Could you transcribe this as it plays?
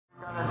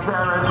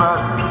sharing, but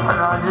we're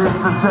not used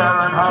to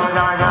sharing. How we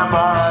gonna get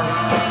by?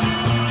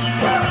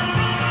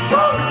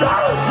 What we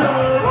gotta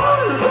share? What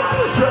we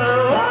gotta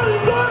share? What we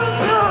gotta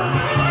share?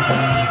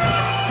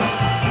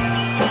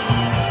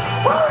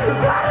 What we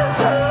gotta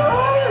share?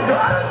 What we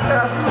gotta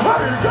share? What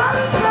we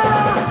gotta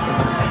share?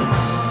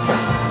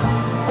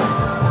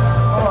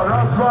 Oh,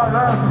 that's my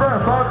last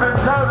breath. I've been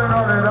counting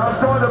on it. I've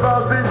thought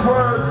about these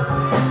words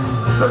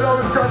that I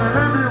was gonna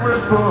leave you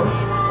with for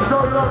so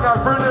long.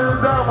 I've written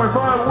them down with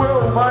my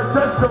will, my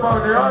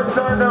testimony. I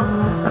signed them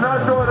and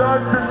I thought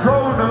I'd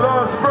control the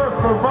last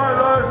breath of my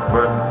life,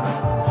 but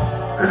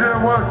it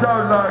didn't work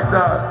out like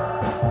that.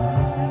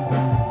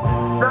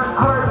 That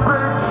great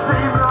big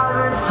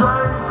steamlining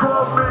train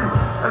caught me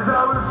as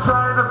I was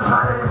trying to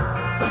pay.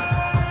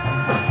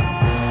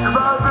 If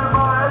I'd been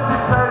more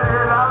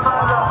educated, I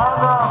might have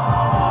hung up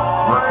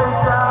way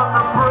down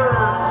the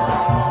bridge.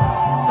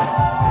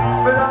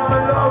 But I'm a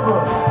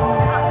lover.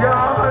 Yeah,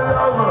 I'm a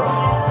lover.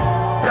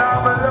 Yeah,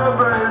 I'm a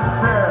lover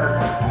instead.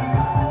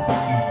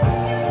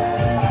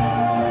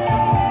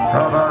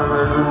 How about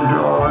we lose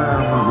your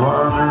limbs with one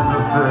of these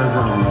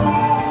decisions?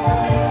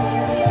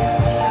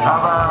 How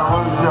about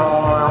lose your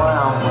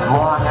limbs with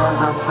one of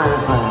these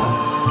decisions?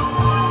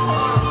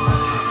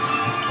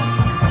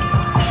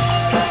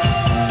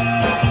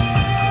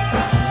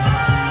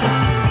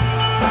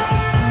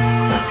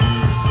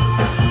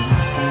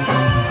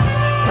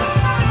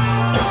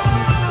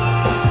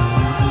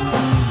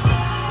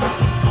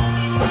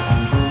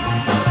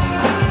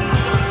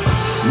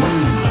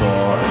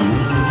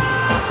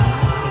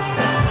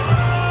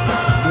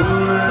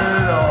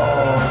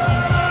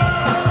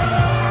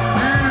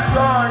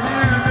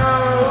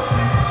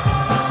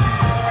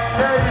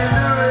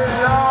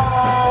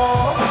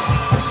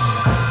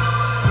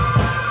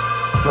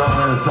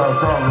 So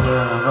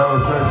confident and those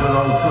things are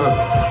those good.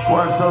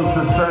 One so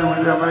sustain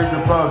when you make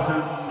the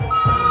fashion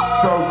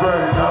so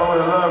great. Now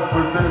we're left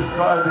with this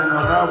cladding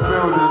and now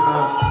building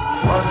and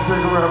one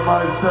cigarette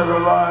might set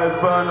alive,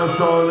 burn us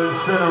all,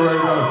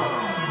 incinerate us.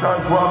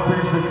 That's one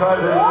piece of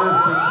cladding.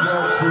 Listen,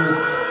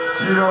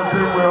 Jesse, you don't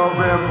think we're all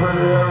being put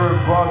here in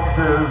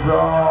boxes,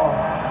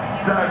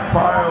 stacked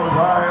piles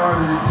high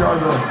on each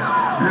other.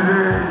 You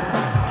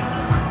dig?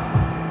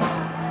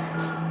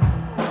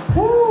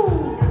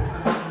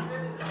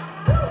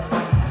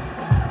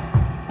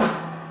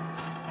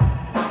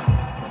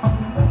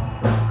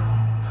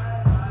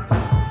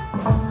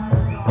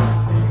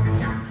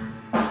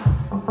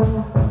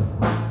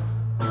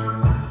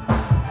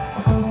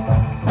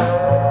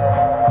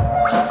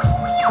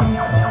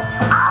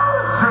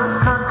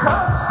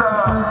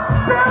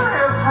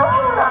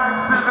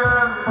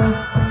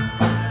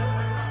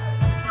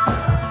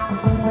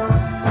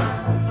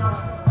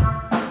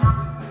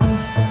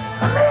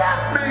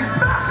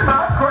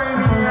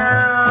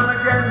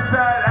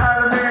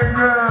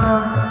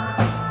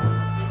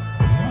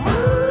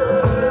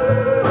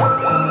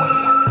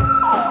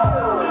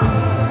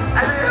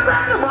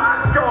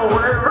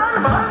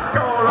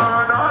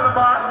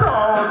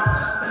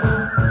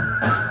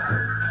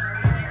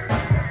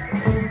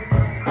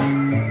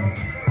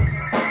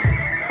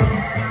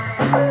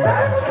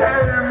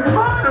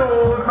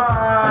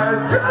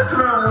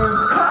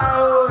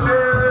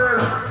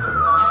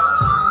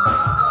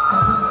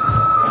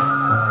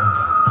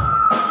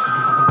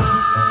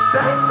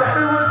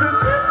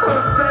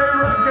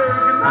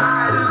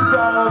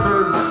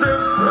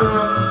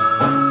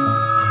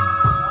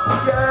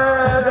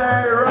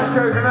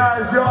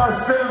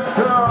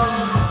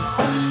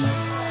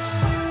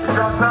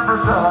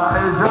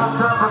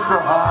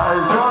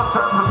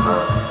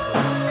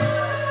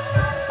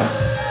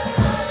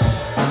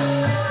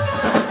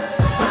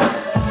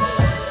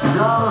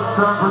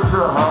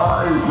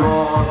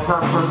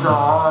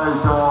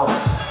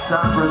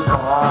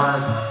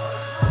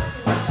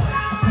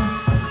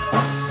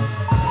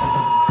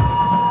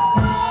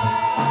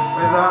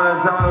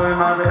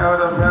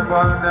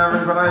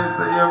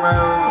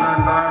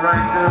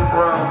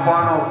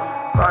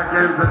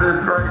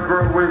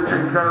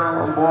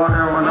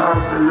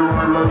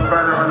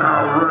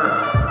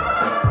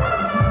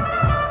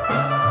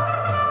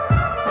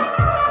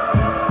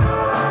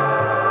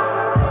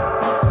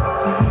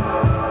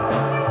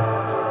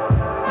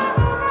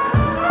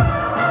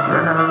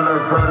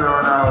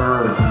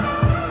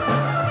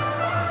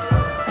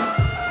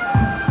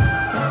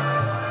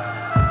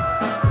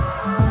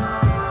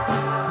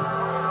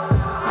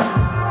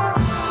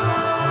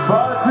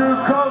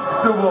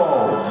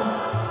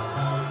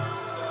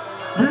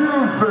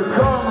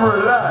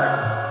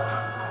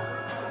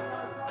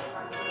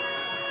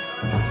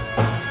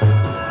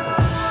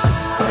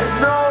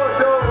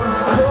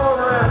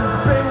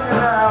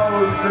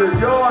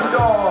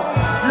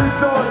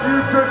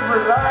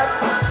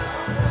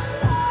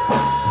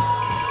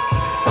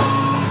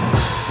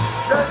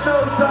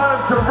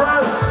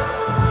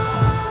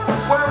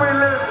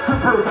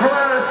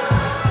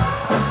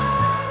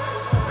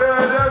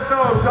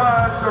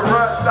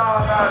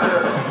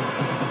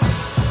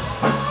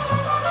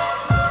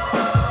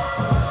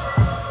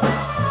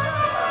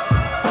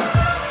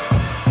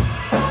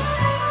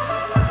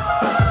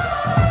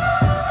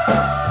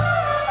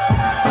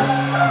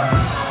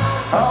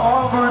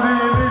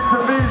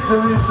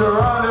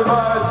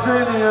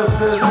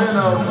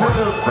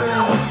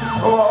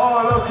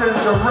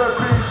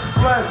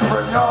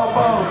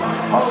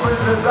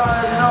 hoping to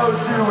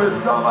diagnose you with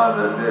some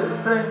other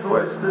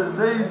distinguished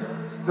disease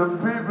the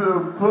people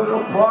have put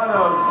upon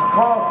us.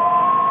 Cough,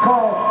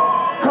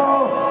 cough,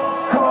 cough,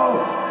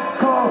 cough,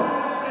 cough,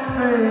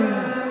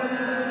 sneeze,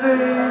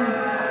 sneeze,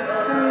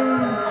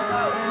 sneeze,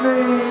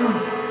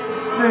 sneeze,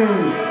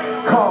 sneeze,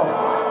 cough.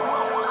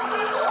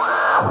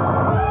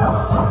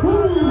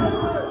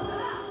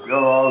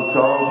 You're all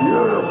so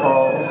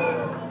beautiful.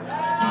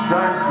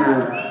 Thank you.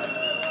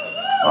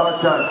 I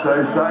can't say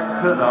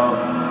thanks enough.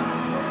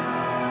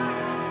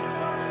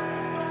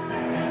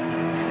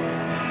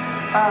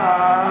 I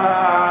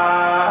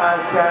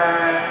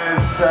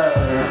can't say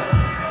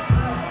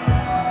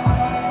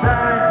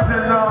thanks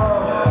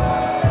enough.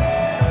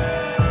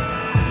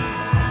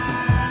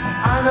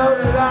 I know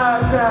that I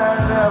can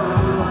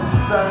never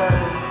say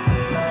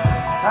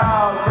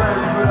how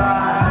grateful I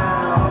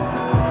am.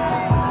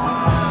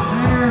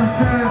 You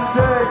to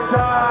take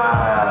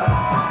time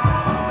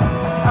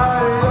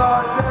out of your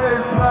day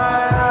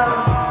plan.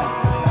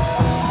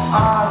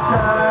 I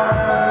can't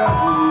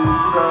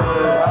say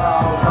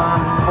how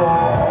thankful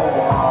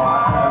I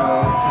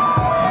am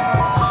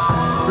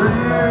for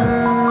you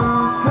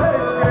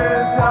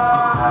taking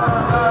time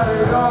out of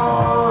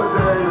your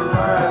day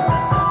plan.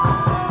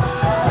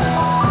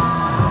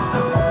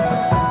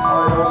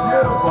 Oh, you're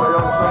beautiful,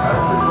 you're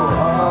symmetrical.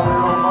 I know we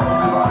don't much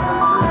you on the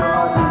street and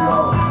I do go.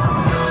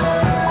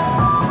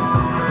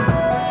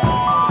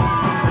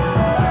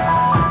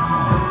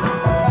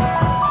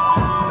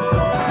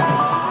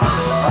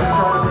 I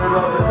try to build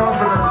up the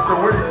confidence the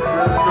weeks.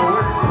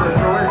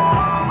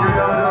 You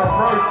able to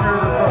approach you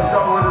to cross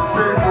over the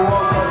street to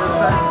walk on the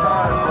same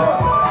side, but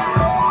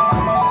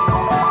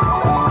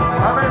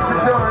I'm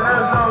insecure and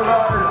there's no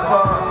lies,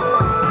 but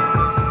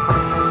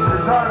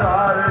it's hard to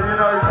hide it, you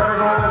know, you gotta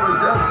go over,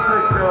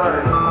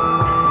 gesticulate.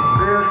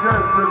 Be a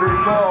jest to be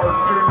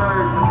caused, be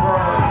made to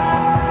cry.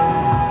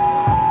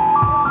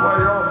 While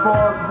you're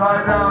forced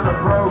high down to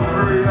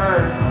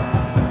procreate.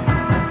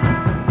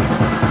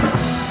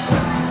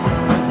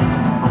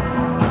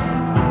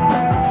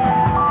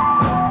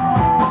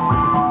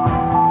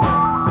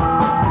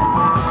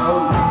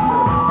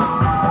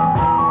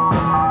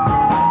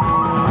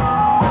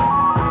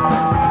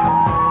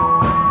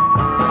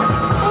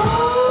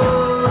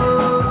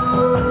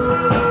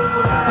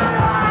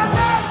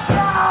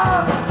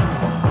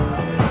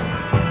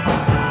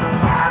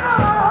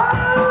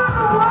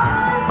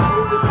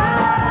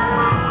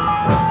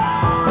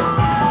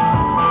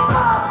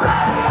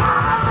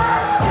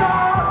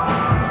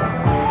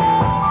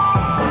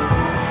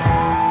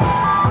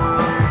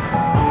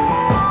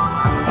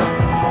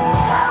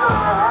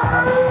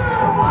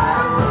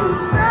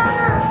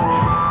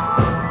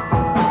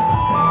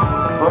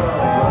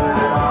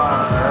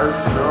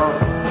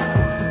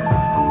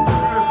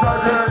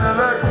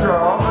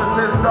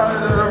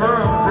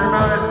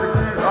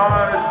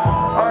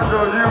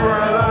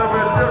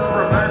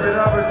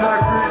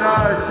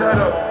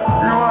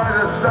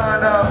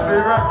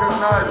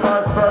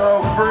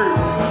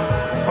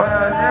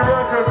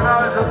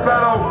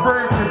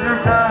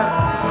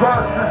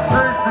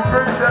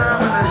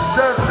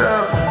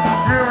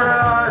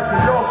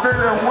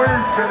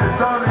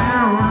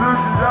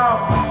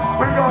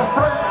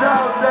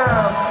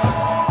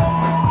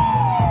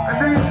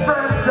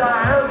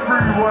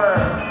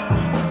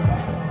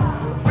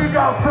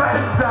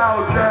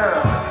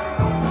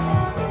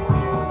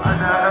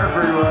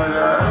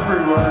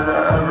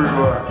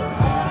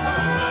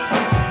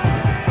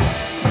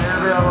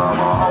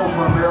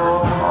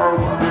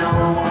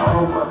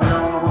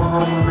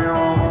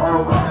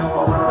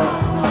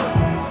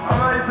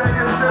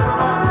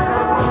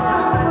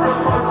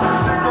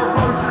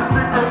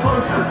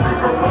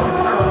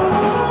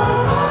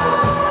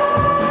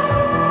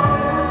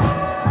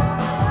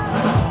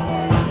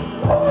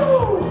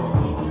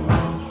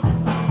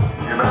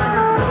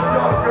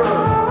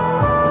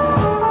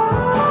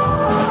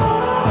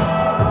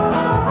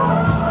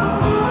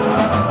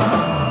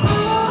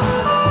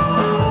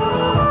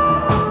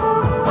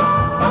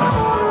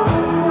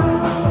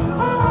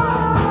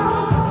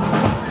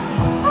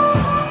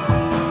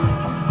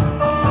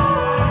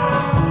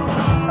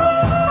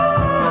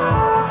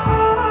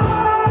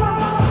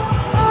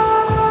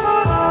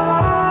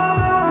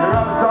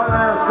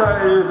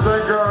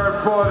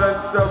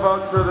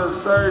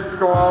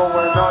 Go on,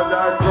 we're not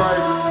that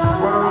great.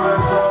 We'll let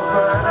go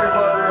for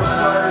anybody in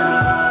place.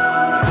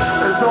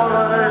 It's all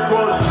an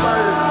equal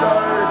space, so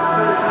it's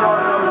sneaking on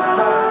those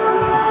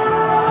signs.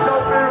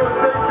 Some people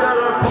think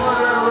they're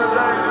important, but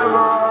they never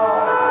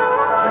are.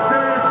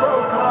 Until you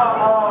broke my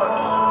heart.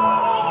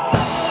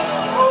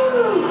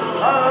 Woo!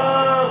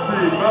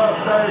 Happy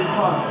birthday,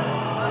 cunt.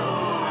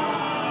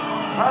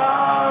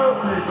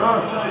 Happy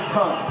birthday,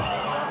 cunt.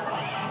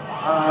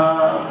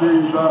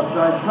 Happy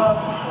birthday,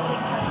 cunt.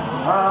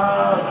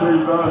 Happy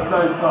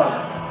birthday, cunt.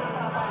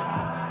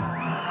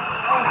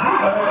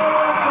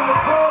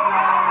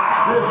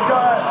 This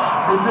guy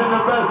is in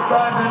the best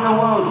band in the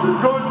world, the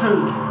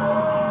Gorgeous.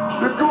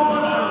 The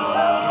Gorgeous,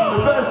 the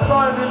best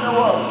band in the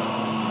world.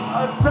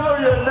 I tell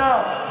you now,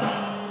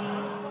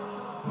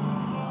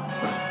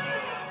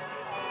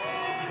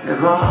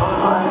 It's all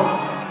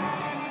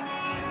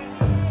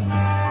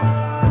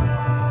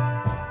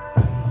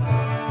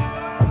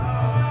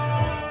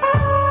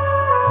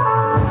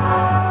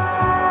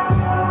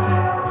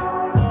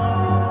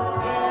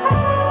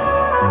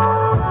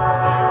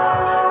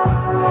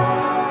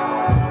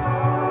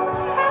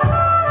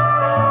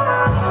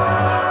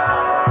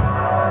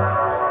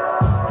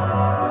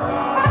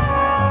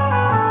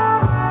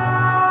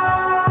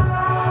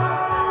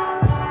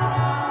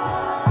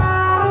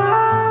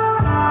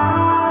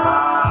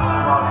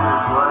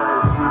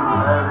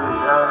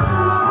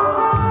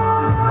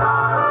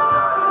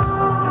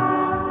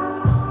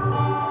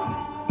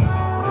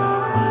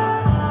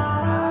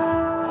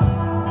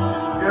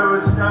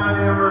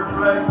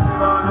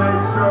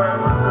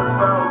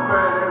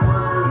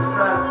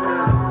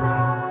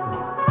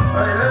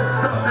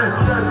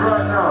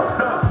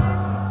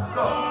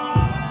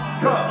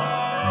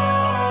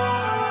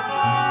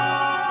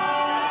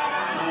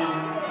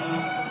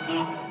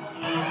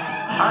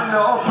and the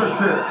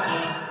opposite.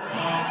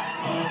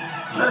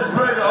 Let's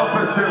play the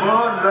opposite. We're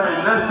on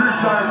lane. Let's do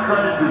something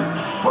crazy.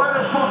 Why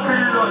the fuck are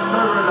you not so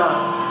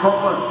relaxed?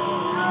 Come on.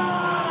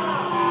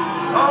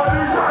 Oh, do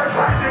something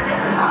crazy. Give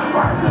me something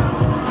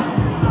crazy.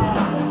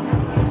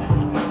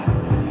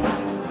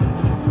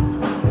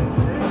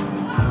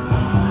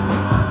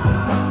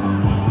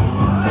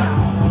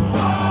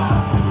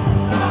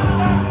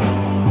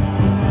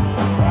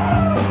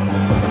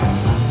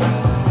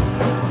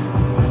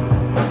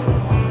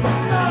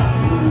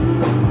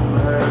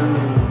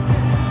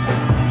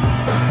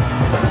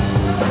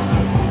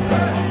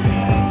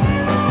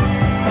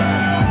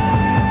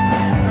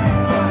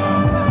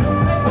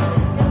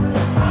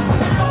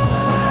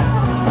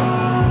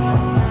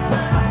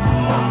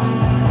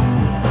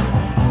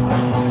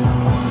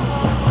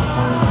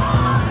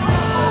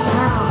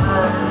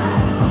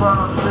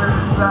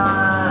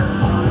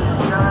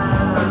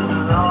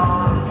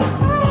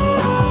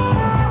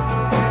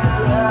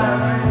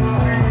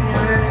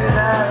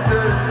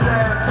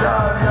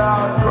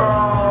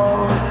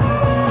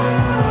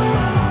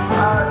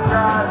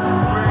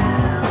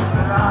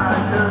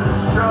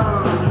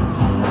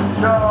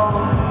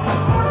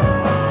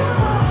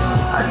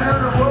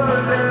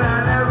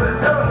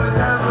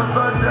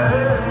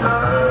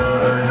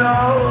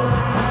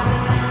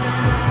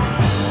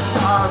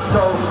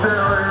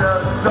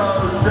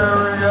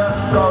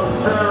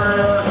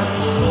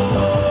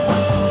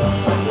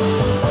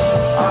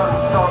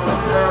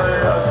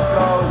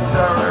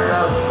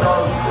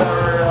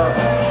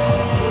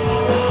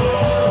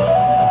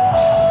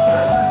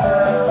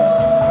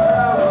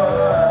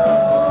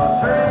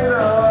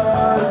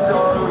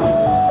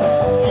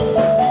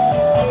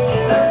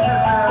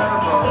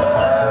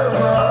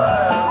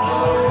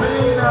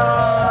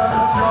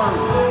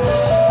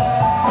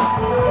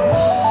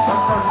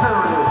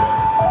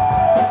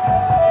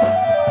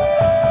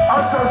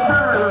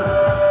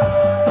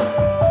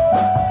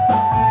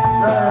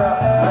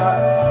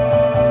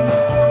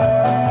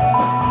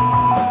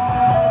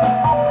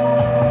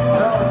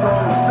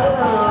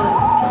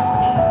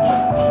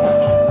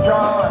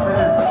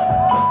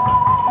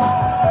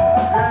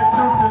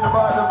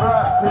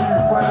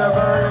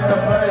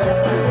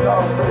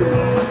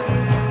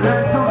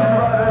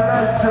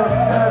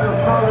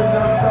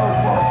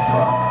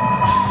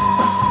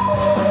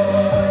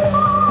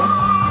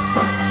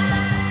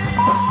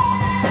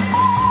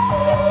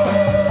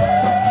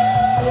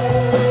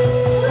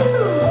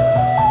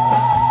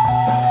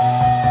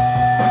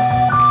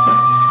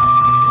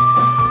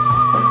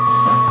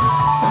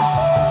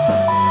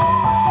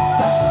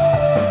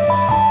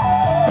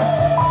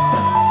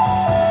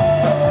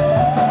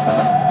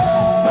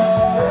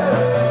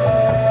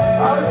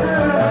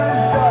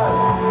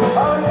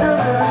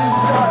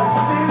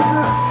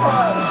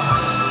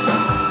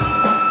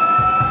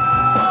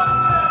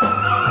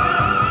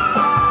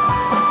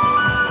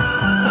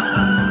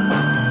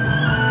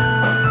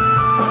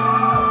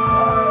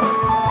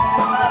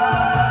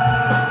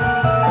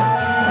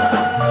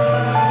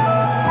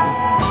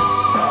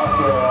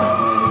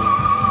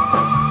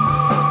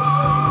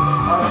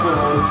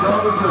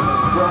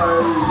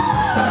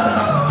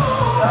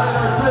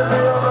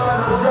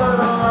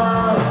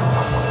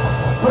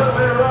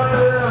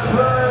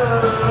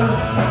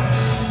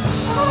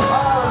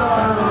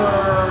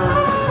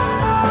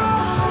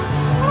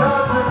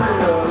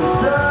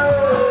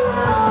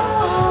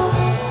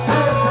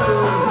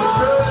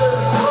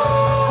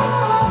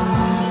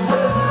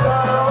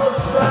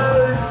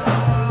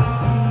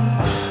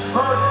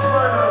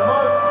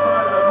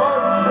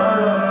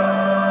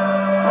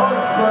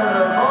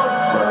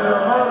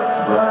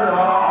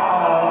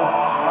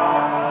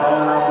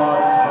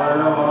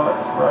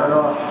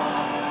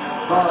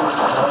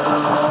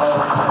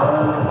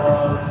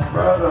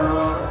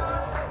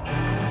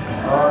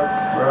 Muck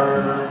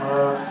Spreader,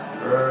 Muck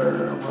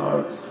Spreader,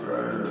 Muck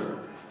Spreader.